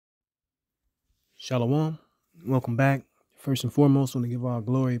Shalom. Welcome back. First and foremost, I want to give all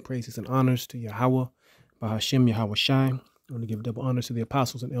glory, praises, and honors to Yahweh, Bahashem Yahweh Shai. I want to give double honors to the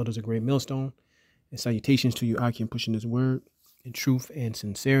apostles and elders of Great Millstone, and salutations to you, Aki, pushing this word in truth and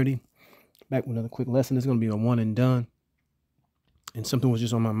sincerity. Back with another quick lesson. It's going to be a one and done. And something was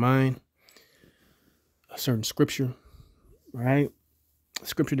just on my mind. A certain scripture, right?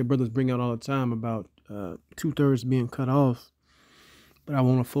 Scripture that brothers bring out all the time about 2/3 being cut off. But I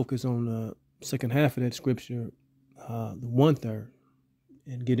want to focus on the second half of that scripture, the 1/3,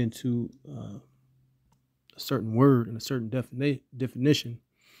 and get into a certain word and a certain definition.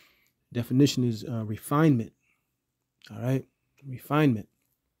 Definition is refinement. All right, refinement.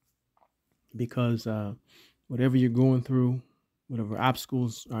 Because whatever you're going through, whatever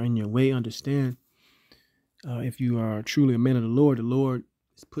obstacles are in your way, understand if you are truly a man of the Lord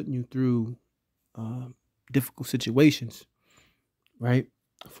is putting you through difficult situations, right?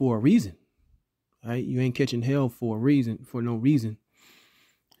 For a reason, right? You ain't catching hell for a reason, for no reason.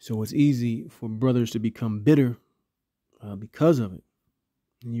 So it's easy for brothers to become bitter because of it.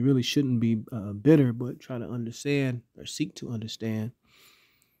 And you really shouldn't be bitter, but try to understand or seek to understand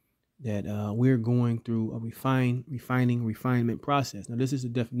that we're going through a refinement process. Now, this is the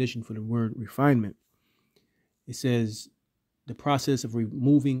definition for the word refinement. It says the process of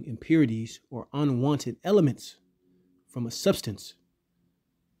removing impurities or unwanted elements from a substance.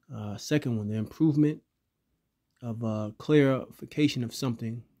 Second one, the improvement of clarification of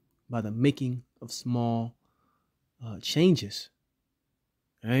something by the making of small changes.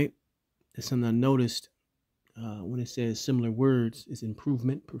 Right? That's something I noticed when it says similar words is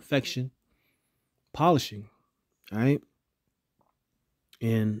improvement, perfection, polishing. Right?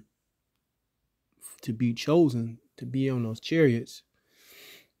 And to be chosen to be on those chariots,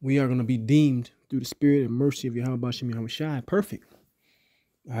 we are going to be deemed through the spirit and mercy of Yahweh Bashem Yahweh Shai perfect.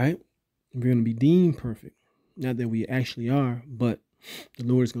 All right. We're going to be deemed perfect. Not that we actually are, but the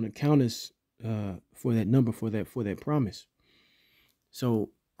Lord is going to count us for that number, for that promise. So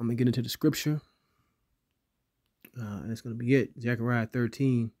I'm going to get into the scripture. And it's going to be it. Zechariah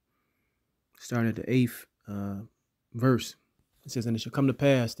 13, starting at the 8th verse. It says, "And it shall come to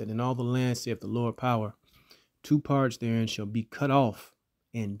pass that in all the land, saith the Lord power, 2 parts therein shall be cut off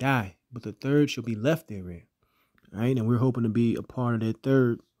and die, but the third shall be left therein." All right, and we're hoping to be a part of that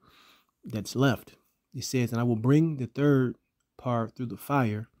third that's left. It says, "And I will bring the third part through the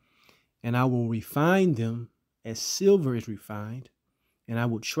fire, and I will refine them as silver is refined, and I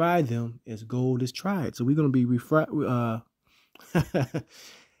will try them as gold is tried." So we're going to be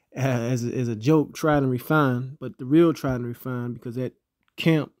as a joke, tried and refined, but the real tried and refined, because that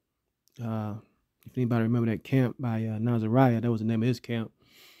camp, if anybody remember that camp by Nazariah, that was the name of his camp,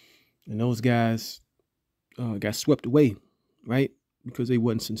 and those guys got swept away, right? Because they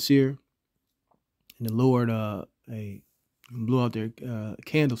wasn't sincere. And the Lord blew out their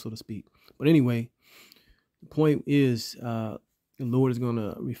candle, so to speak. But anyway, the point is the Lord is going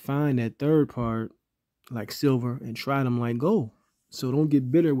to refine that third part like silver and try them like gold. So don't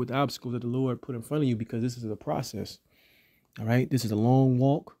get bitter with the obstacles that the Lord put in front of you, because this is a process. All right. This is a long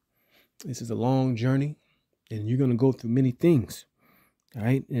walk. This is a long journey, and you're going to go through many things. All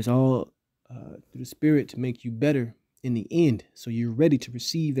right. And it's all through the Spirit to make you better in the end. So you're ready to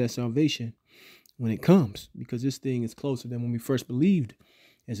receive that salvation when it comes, because this thing is closer than when we first believed,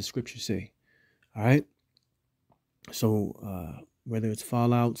 as the scriptures say. All right. So whether it's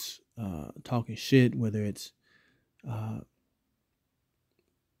fallouts, talking shit, whether it's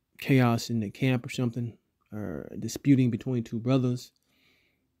chaos in the camp or something, or disputing between 2 brothers,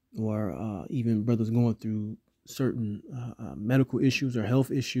 or even brothers going through certain medical issues or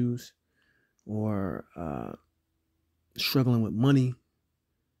health issues, or struggling with money,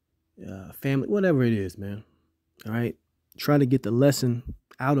 family, whatever it is, man. All right. Try to get the lesson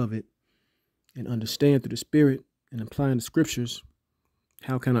out of it and understand through the Spirit and applying the scriptures.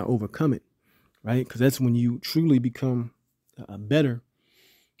 How can I overcome it? Right. Because that's when you truly become better,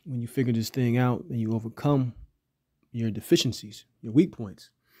 when you figure this thing out and you overcome your deficiencies, your weak points.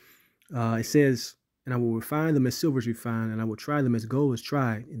 It says, "And I will refine them as silver is refined, and I will try them as gold is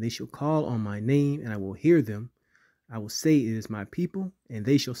tried, and they shall call on my name, and I will hear them. I will say, it is my people, and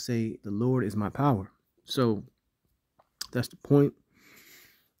they shall say, the Lord is my power." So that's the point.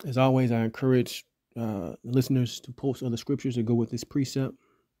 As always, I encourage the listeners to post other scriptures that go with this precept.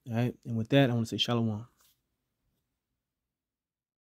 All right. And with that, I want to say shalom.